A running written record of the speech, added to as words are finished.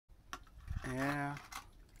Yeah.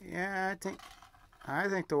 Yeah, I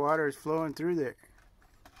think the water is flowing through there.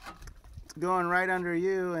 It's going right under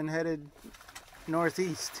you and headed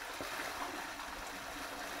northeast.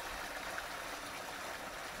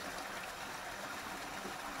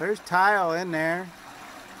 There's tile in there.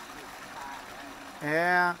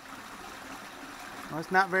 Yeah. Well,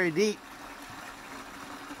 it's not very deep.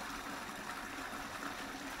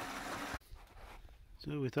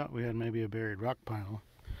 So we thought we had maybe a buried rock pile.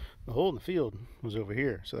 The hole in the field was over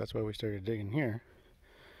here, so that's why we started digging here.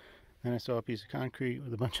 Then I saw a piece of concrete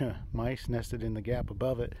with a bunch of mice nested in the gap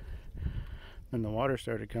above it. Then the water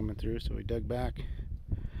started coming through, so we dug back.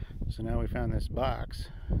 So now we found this box.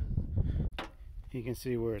 You can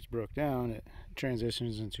see where it's broke down. It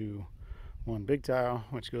transitions into one big tile,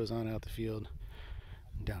 which goes on out the field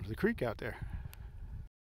down to the creek out there.